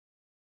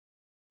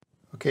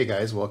Okay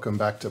guys, welcome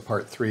back to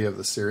part 3 of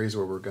the series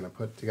where we're going to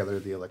put together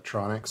the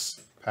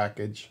electronics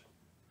package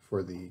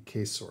for the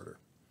case sorter.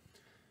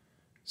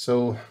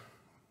 So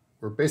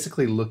we're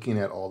basically looking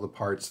at all the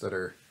parts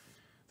that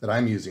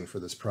I'm using for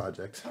this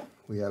project.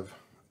 We have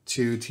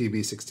two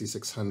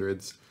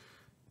TB6600s.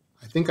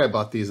 I think I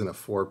bought these in a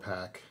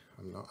 4-pack.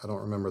 I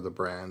don't remember the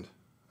brand.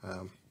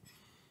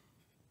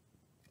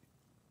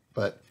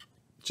 But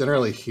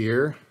generally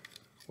here,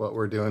 what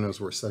we're doing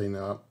is we're setting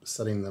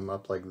them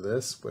up like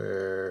this,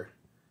 where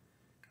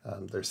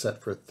they're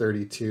set for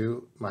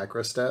 32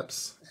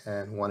 microsteps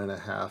and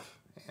 1.5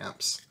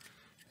 amps.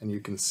 And you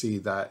can see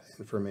that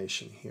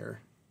information here.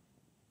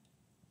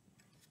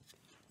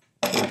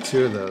 For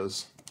 2 of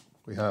those,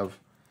 we have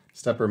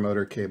stepper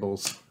motor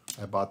cables.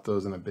 I bought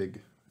those in a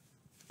big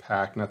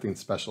pack, nothing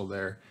special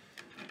there.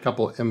 A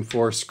couple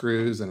M4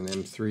 screws and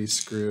an M3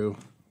 screw.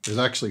 There's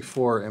actually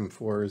 4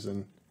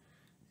 M4s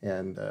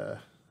and I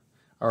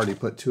already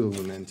put 2 of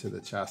them into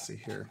the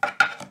chassis here.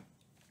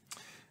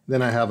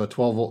 Then I have a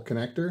 12-volt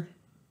connector.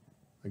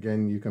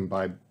 Again, you can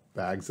buy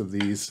bags of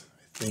these.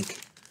 I think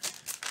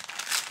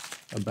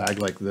a bag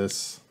like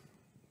this,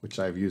 which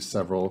I've used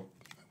several,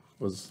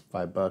 was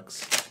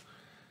 $5.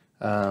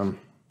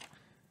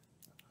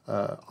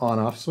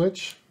 On-off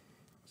switch.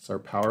 It's our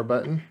power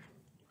button.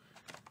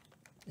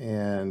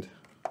 And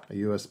a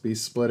USB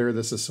splitter.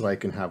 This is so I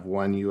can have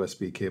one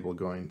USB cable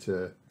going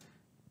to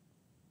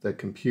the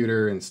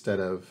computer instead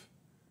of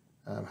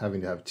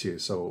having to have 2.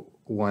 So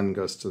one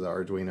goes to the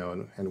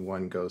Arduino and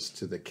one goes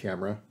to the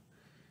camera.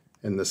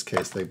 In this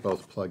case, they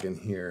both plug in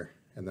here,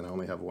 and then I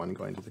only have one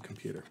going to the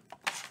computer.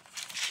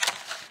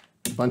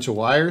 A bunch of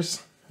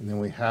wires, and then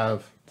we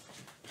have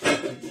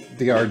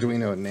the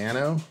Arduino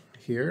Nano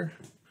here.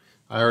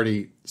 I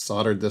already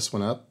soldered this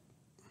one up,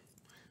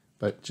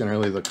 but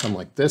generally they'll come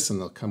like this,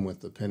 and they'll come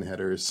with the pin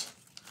headers,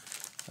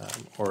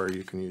 or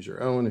you can use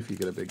your own if you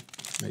get a big,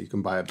 you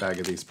can buy a bag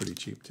of these pretty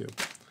cheap too.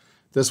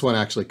 This one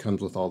actually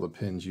comes with all the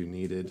pins you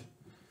needed.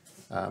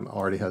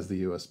 Already has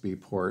the USB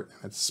port,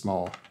 and it's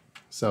small.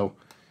 So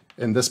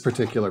in this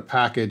particular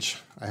package,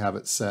 I have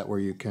it set where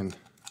you can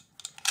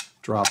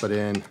drop it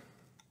in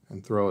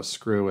and throw a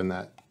screw in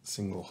that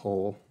single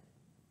hole.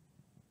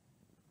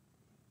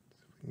 See if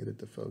we can get it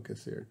to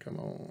focus here, come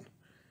on.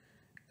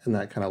 And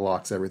that kind of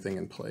locks everything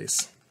in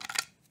place.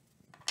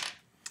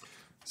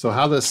 So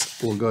how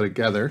this will go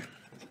together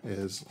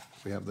is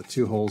we have the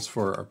 2 holes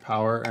for our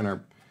power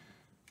and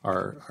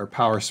our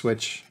power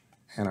switch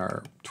and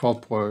our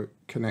 12-port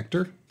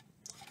connector,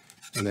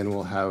 and then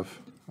we'll have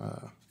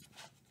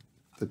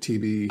the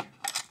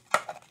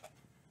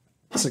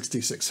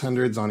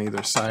TB6600s on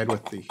either side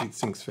with the heat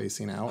sinks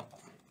facing out,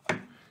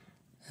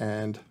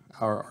 and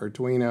our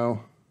Arduino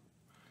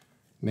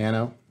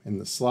Nano in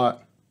the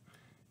slot,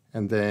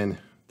 and then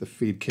the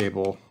feed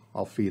cable,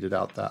 I'll feed it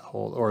out that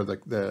hole, or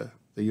the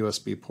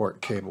USB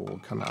port cable will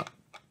come out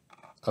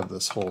of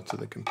this hole to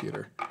the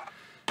computer.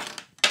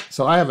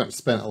 So I haven't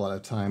spent a lot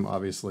of time,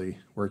 obviously,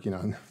 working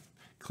on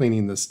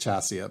cleaning this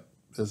chassis up.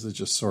 This is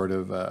just sort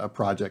of a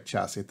project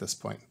chassis at this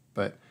point,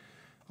 but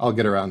I'll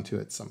get around to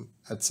it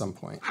at some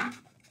point.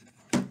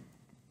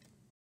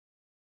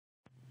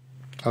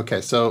 Okay,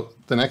 so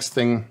the next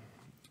thing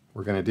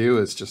we're going to do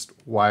is just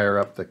wire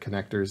up the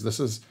connectors. This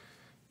is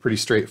pretty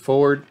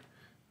straightforward.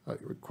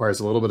 It requires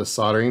a little bit of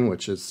soldering,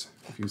 which is,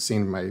 if you've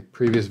seen my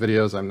previous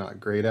videos, I'm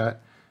not great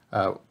at.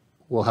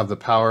 We'll have the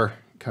power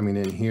coming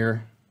in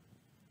here.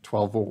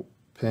 12-volt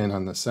pin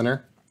on the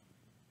center,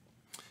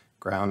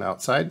 ground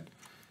outside.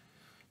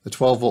 The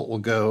 12-volt will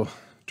go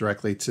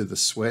directly to the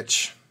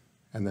switch,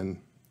 and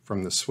then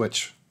from the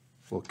switch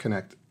we'll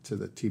connect to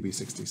the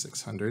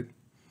TB6600.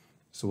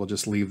 So we'll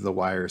just leave the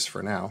wires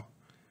for now.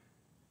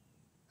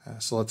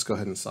 So let's go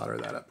ahead and solder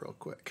that up real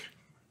quick.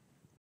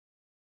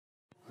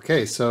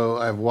 Okay, so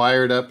I've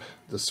wired up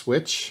the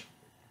switch,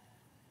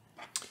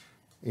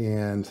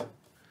 and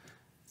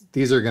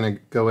these are going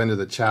to go into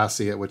the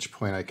chassis, at which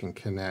point I can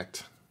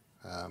connect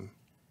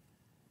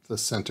the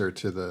center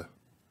to the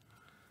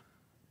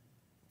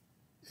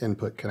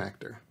input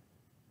connector.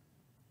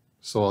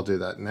 So I'll do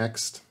that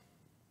next.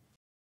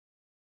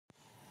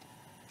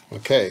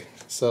 Okay,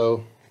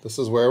 so this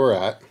is where we're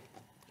at.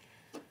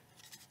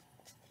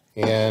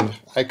 And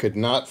I could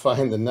not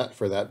find the nut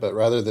for that, but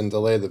rather than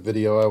delay the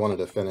video, I wanted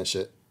to finish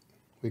it.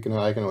 I can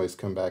always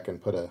come back and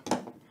put a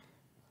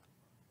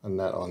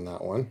nut on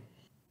that one.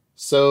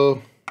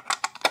 So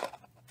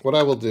what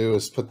I will do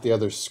is put the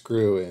other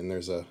screw in.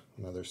 There's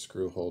another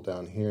screw hole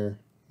down here.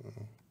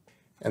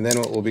 And then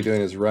what we'll be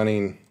doing is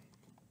running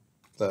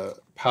the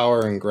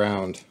power and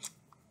ground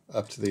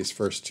up to these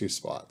first 2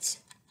 spots.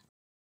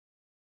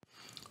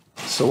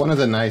 So one of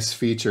the nice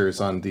features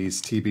on these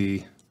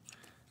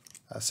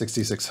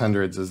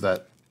TB6600s is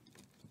that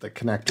the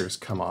connectors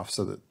come off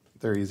so that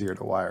they're easier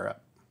to wire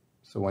up.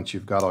 So once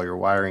you've got all your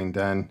wiring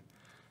done,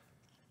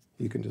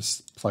 you can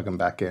just plug them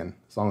back in,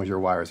 as long as your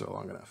wires are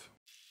long enough.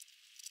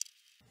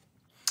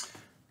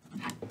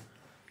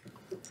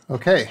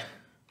 Okay,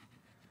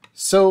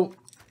 so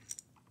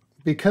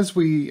because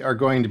we are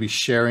going to be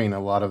sharing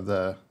a lot of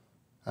the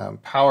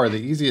power,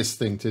 the easiest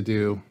thing to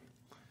do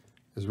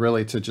is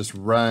really to just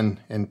run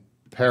in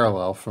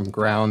parallel from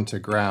ground to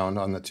ground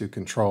on the two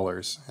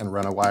controllers and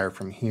run a wire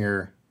from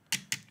here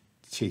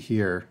to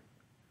here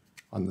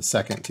on the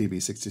second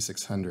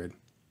TB6600.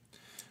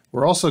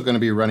 We're also going to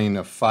be running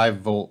a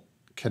 5-volt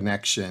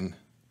connection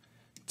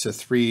to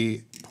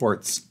 3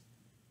 ports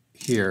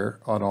here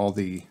on all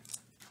the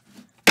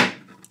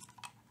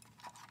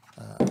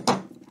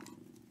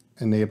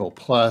Enable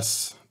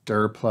Plus,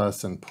 DIR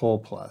Plus, and Pull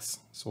Plus.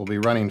 So we'll be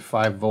running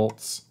 5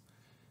 volts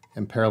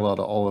in parallel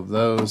to all of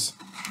those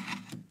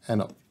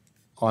and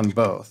on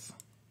both.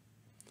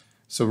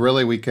 So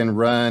really we can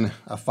run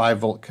a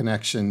 5-volt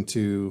connection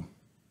to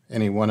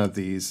any one of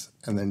these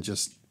and then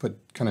just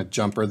kind of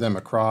jumper them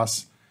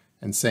across,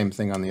 and same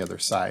thing on the other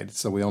side.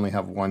 So we only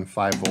have one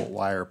 5-volt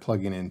wire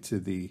plugging into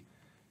the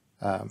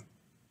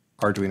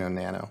Arduino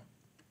Nano.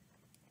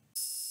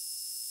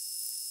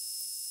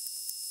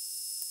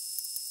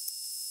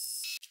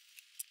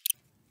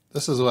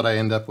 This is what I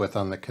end up with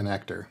on the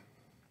connector.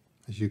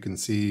 As you can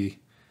see,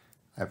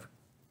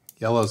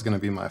 yellow is going to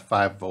be my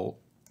 5-volt,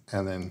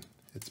 and then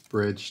it's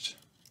bridged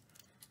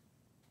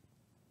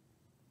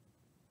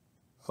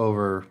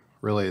over,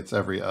 really it's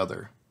every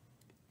other.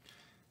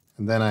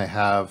 And then I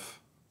have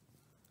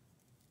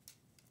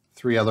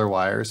 3 other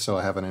wires. So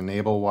I have an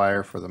enable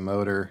wire for the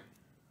motor,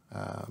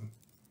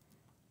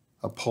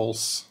 a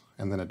pulse,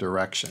 and then a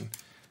direction.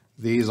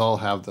 These all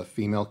have the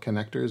female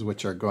connectors,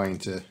 which are going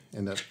to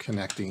end up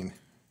connecting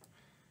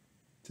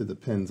to the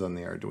pins on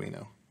the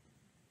Arduino.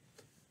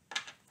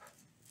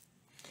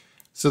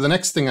 So the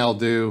next thing I'll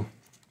do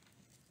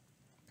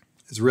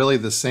is really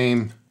the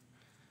same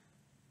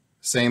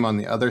on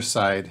the other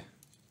side,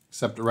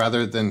 except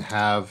rather than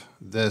have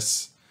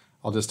this,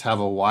 I'll just have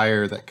a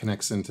wire that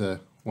connects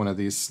into one of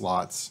these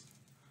slots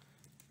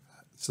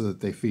so that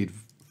they feed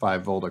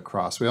 5-volt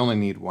across. We only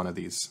need one of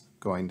these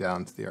going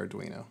down to the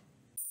Arduino.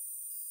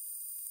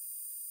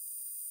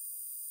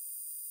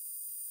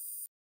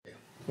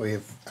 We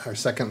have our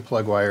second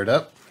plug wired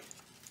up.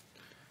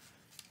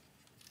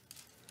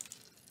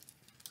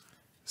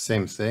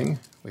 Same thing,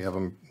 we have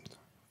them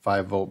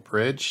 5-volt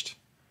bridged,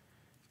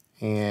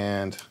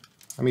 and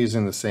I'm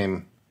using the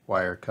same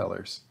wire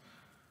colors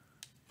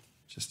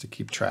just to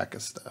keep track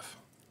of stuff.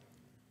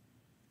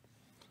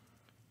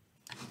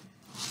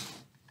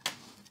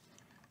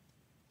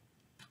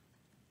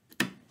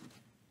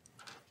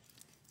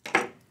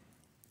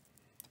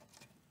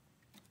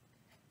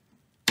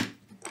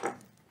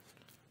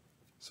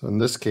 So in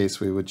this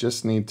case, we would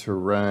just need to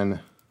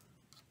run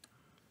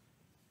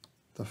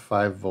the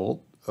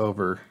 5-volt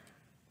over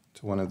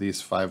to one of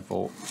these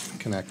 5-volt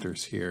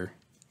connectors here.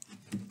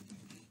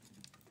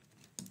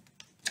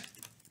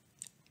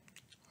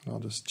 I'll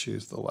just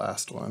choose the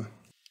last one.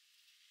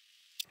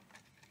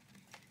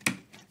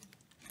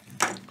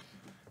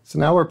 So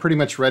now we're pretty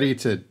much ready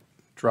to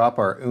drop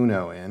our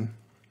Uno in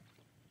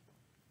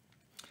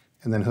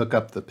and then hook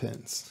up the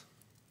pins.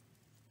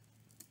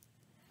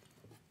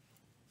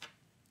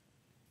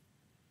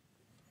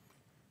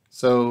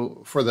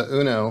 So for the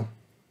Uno,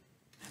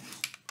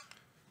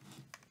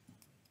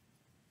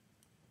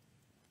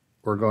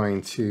 we're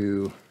going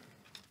to,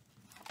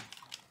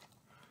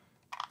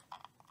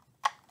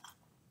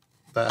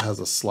 that has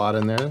a slot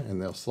in there, and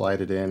they'll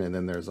slide it in, and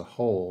then there's a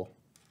hole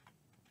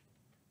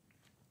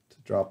to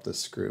drop the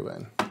screw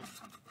in.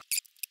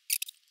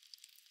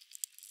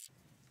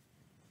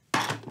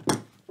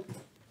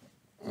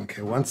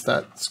 Okay, once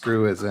that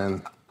screw is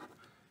in,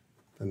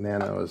 the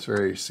Nano is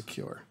very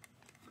secure.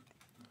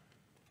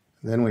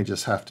 Then we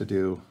just have to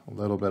do a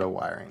little bit of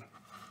wiring.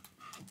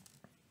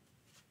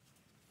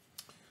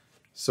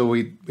 So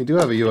we do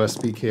have a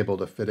USB cable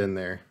to fit in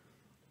there.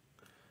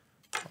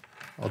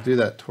 I'll do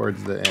that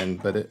towards the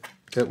end, but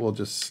it will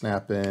just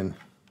snap in.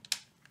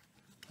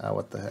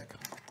 What the heck?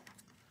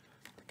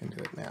 I can do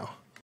it now.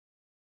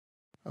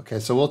 Okay,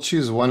 so we'll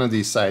choose one of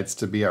these sides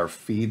to be our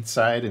feed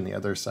side and the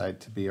other side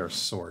to be our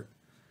sort.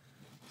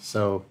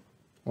 So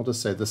we'll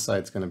just say this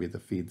side's going to be the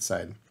feed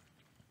side.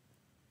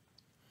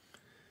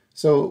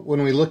 So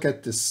when we look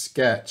at the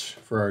sketch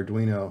for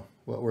Arduino,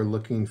 what we're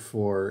looking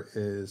for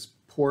is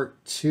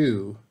port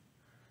 2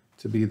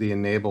 to be the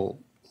enable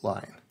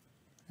line.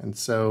 And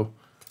so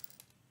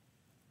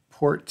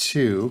port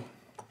 2,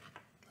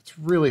 it's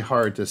really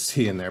hard to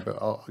see in there, but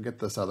I'll get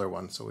this other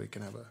one so we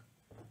can have a...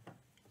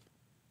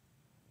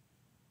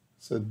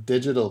 So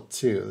digital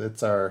 2,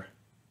 that's our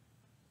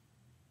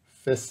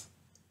 5th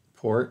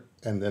port,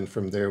 and then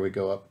from there we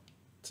go up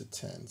to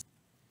 10.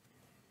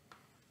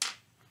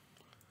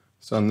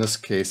 So in this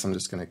case, I'm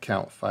just going to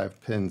count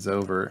 5 pins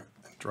over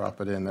and drop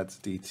it in. That's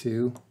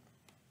D2.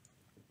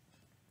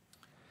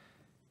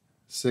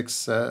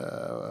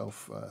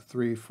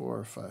 3,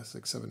 4, 5,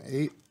 6, 7,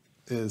 8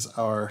 is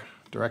our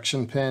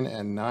direction pin,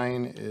 and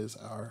 9 is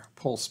our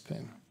pulse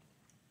pin.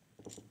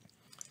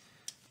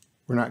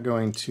 We're not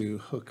going to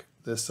hook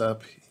this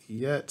up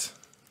yet.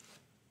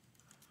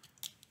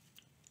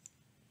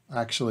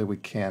 Actually, we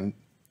can.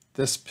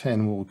 This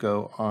pin will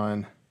go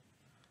on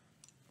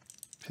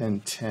pin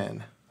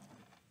 10.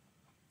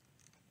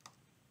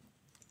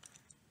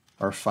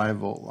 our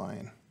 5-volt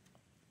line.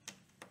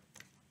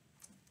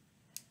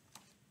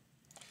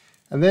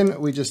 And then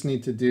we just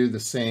need to do the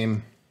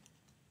same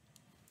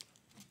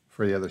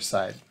for the other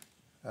side,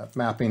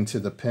 mapping to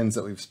the pins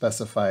that we've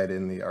specified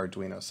in the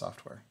Arduino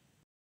software.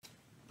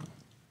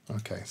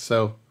 Okay,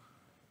 so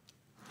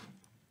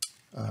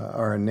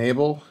our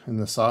enable in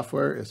the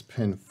software is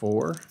pin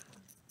 4.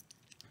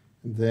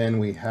 Then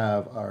we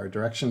have our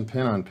direction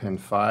pin on pin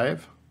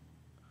 5.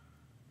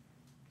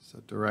 So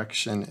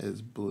direction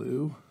is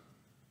blue.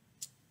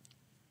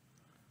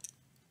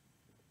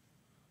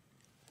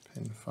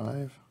 Pin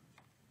 5.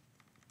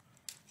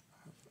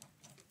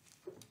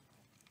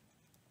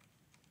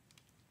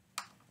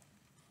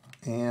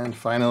 And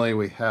finally,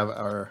 we have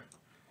our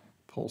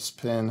pulse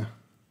pin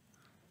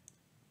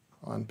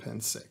on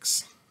pin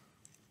 6.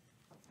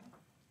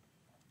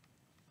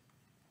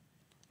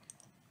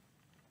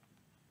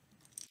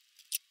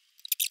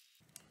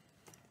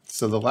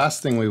 So the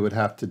last thing we would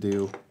have to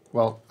do,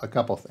 well, a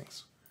couple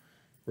things.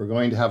 We're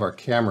going to have our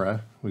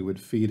camera. We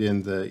would feed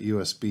in the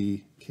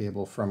USB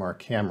cable from our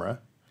camera.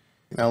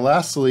 Now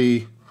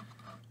lastly,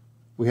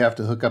 we have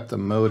to hook up the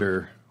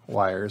motor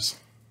wires.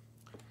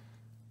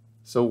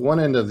 So one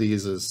end of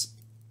these is,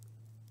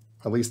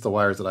 at least the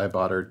wires that I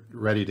bought are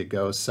ready to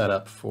go, set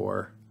up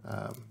for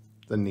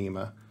the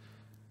NEMA.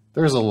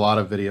 There's a lot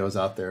of videos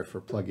out there for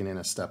plugging in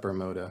a stepper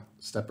motor,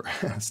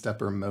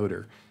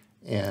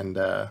 and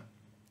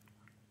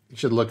you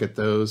should look at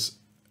those.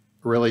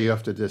 Really, you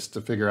have to just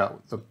to figure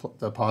out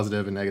the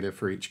positive and negative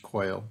for each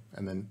coil,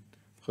 and then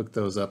hook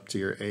those up to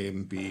your A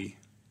and B,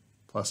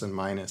 plus and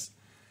minus.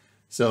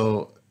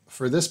 So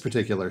for this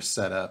particular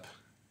setup,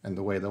 and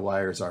the way the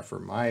wires are for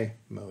my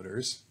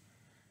motors,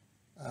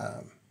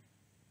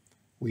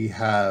 we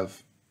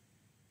have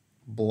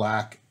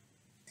black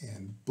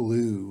and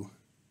blue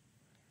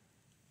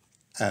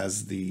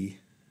as the,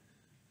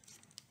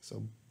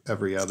 so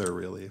every other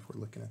really, if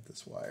we're looking at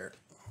this wire.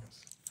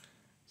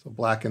 So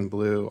black and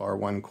blue are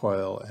one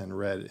coil and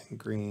red and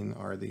green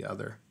are the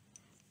other.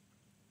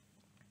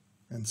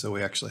 And so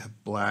we actually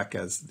have black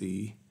as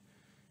the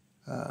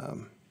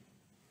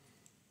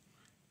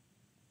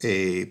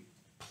A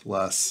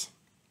plus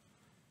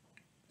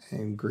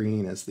and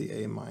green as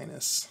the A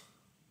minus.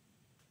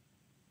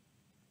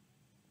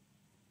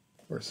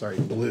 Or sorry,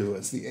 blue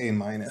as the A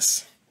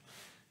minus.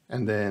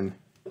 And then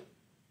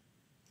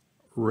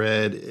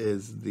red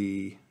is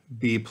the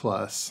B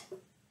plus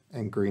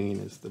and green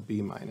is the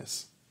B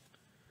minus.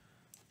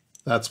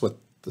 That's what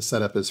the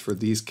setup is for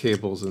these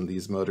cables and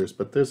these motors,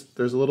 but there's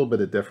a little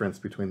bit of difference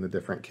between the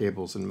different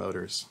cables and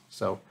motors.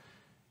 So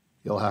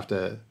you'll have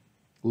to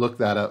look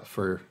that up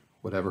for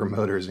whatever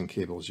motors and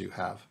cables you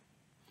have.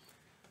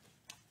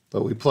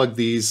 But we plug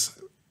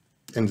these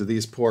into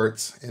these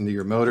ports, into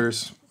your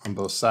motors on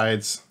both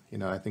sides. You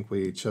know, I think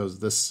we chose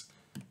this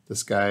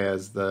guy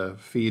as the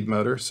feed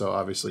motor, so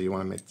obviously you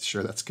want to make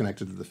sure that's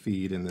connected to the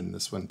feed, and then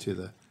this one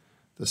to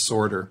the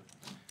sorter.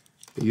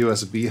 The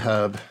USB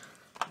hub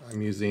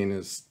I'm using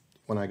is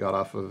one I got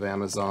off of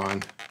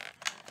Amazon,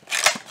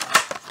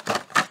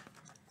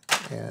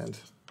 and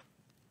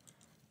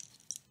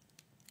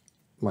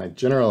my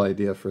general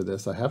idea for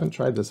this, I haven't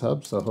tried this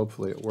hub, so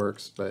hopefully it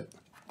works, but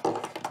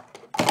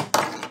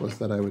was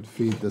that I would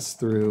feed this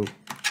through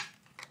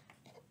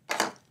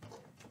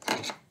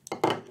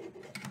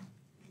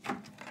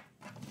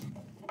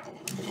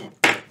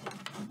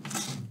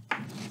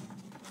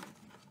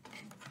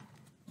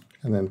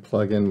and then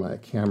plug in my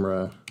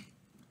camera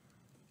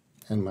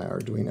and my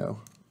Arduino.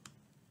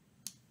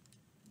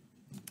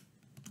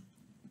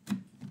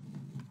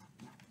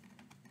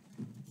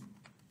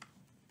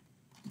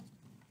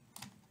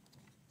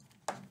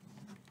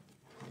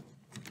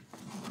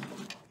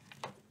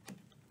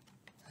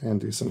 And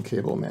do some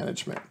cable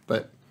management.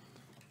 But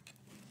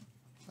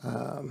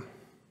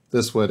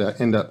this would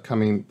end up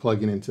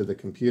plugging into the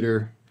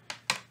computer,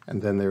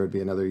 and then there would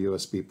be another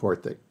USB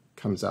port that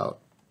comes out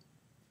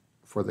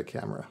for the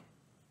camera.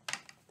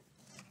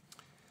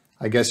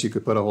 I guess you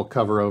could put a whole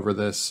cover over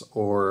this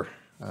or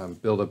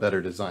build a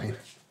better design,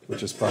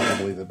 which is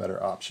probably the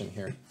better option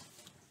here.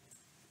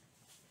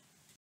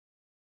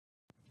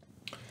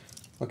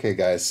 Okay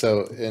guys,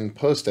 so in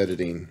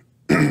post-editing,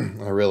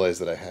 I realized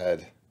that I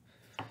had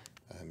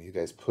you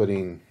guys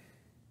putting,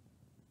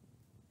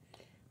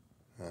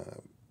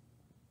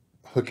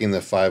 hooking the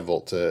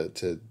 5-volt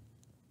to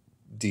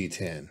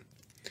D10.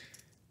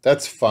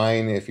 That's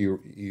fine if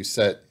you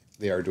set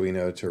the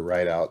Arduino to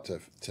write out to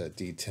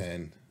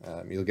D10.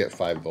 You'll get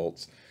 5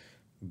 volts,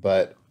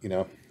 but you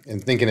know, in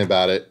thinking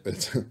about it,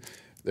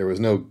 there was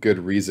no good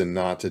reason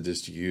not to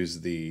just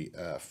use the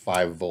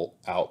 5-volt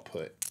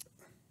output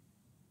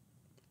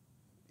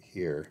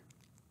here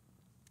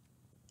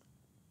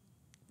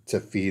to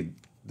feed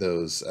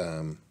those,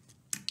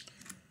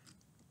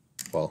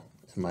 well,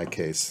 in my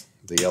case,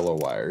 the yellow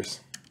wires,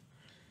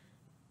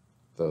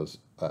 those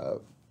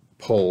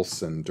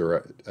pulse and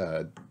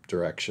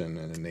direction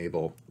and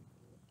enable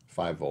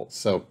 5 volts.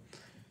 So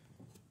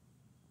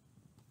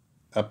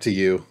up to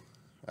you.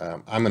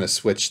 I'm going to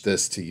switch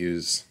this to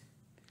use,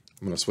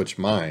 I'm going to switch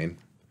mine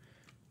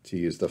to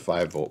use the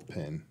 5-volt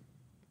pin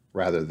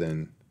rather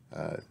than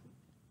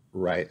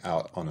right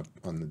out on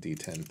the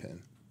D10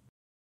 pin.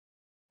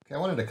 Okay, I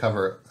wanted to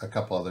cover a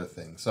couple other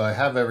things. So I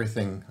have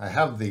everything, I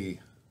have the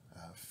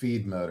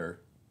feed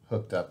motor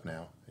hooked up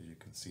now. As you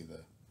can see,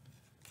 the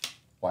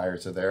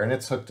wires are there, and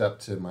it's hooked up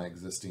to my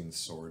existing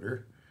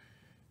sorter.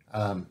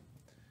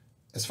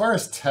 As far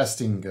as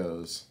testing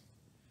goes,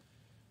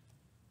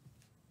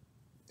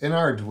 in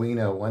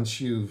Arduino, once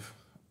you've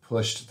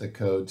pushed the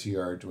code to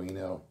your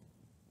Arduino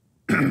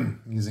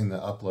using the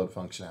upload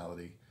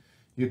functionality,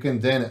 you can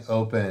then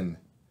open,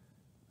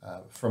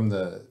 from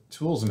the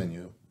tools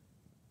menu,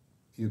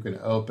 you can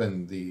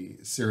open the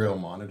serial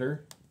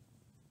monitor.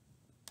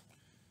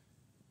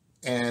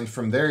 And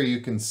from there, you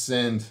can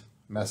send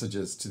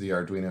messages to the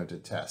Arduino to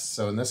test.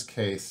 So in this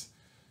case,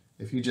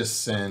 if you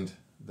just send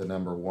the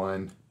number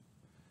 1,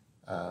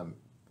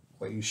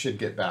 what you should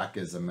get back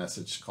is a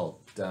message called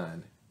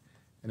done.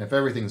 And if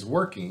everything's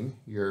working,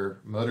 your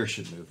motor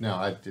should move. Now,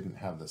 I didn't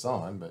have this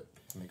on, but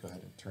let me go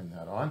ahead and turn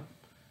that on.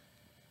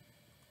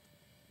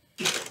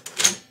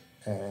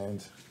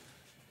 And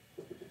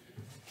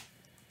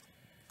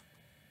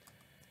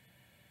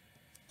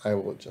I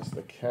will adjust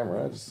the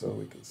camera just so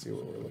we can see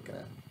what we're looking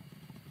at.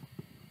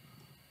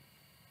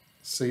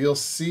 So you'll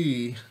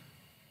see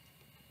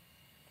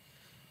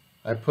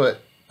I put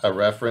a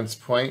reference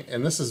point,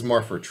 and this is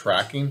more for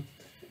tracking.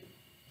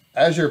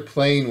 As you're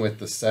playing with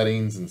the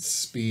settings and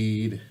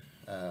speed,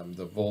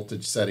 the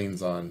voltage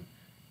settings on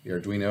the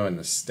Arduino and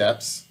the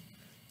steps,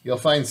 you'll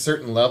find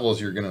certain levels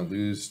you're going to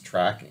lose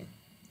tracking.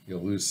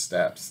 You'll lose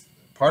steps.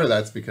 Part of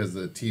that's because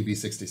the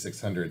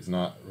TB6600 is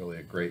not really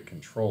a great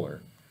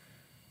controller.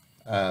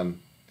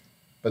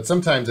 But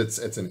sometimes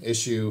it's an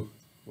issue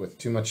with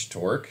too much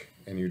torque,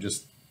 and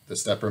the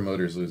stepper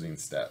motor is losing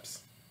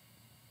steps.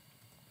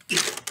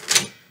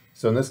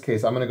 So in this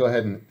case, I'm going to go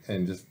ahead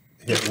and just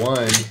hit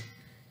 1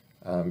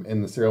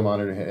 in the serial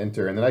monitor, hit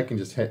enter, and then I can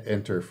just hit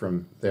enter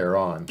from there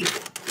on.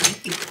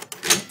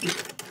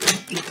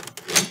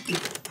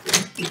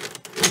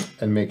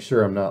 And make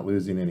sure I'm not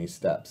losing any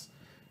steps.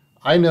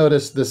 I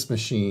noticed this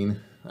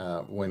machine,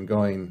 when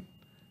going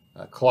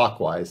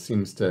clockwise,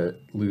 seems to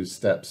lose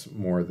steps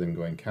more than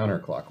going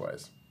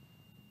counterclockwise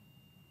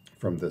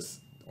from this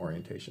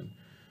orientation.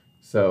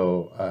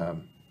 So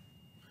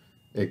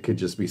it could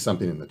just be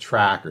something in the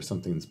track or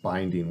something's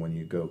binding when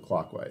you go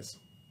clockwise.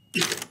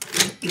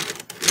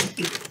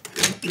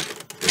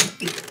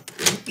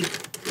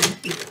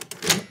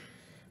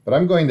 But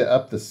I'm going to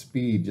up the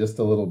speed just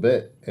a little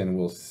bit, and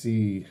we'll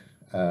see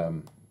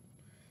how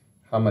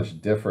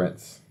much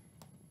difference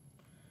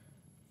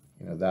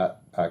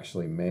that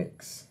actually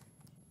makes.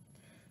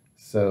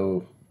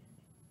 So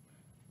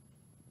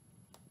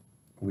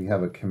we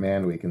have a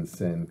command we can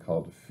send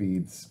called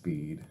feed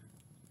speed,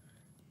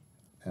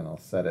 and I'll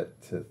set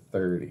it to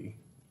 30.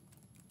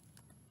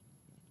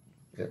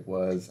 It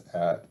was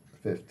at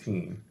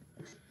 15.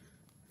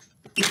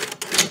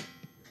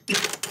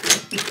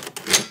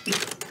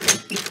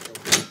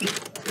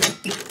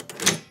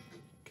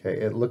 Okay,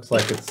 it looks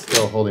like it's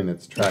still holding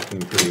its tracking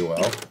pretty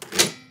well.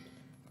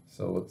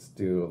 So let's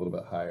do a little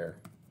bit higher.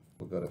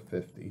 We'll go to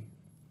 50.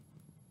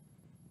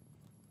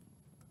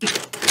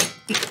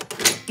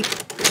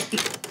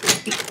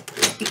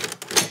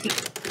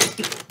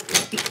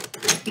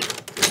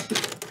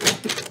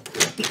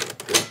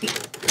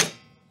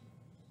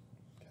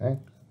 Okay,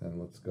 then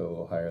let's go a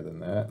little higher than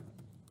that.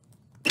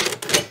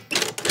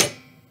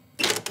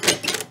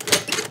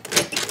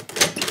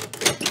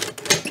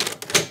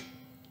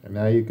 And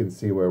now you can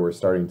see where we're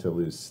starting to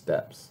lose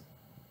steps.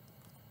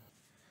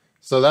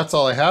 So that's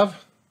all I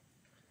have.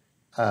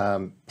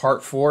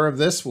 Part 4 of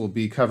this will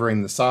be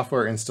covering the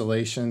software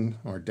installation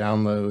or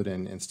download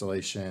and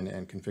installation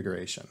and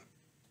configuration.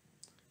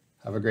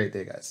 Have a great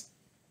day, guys.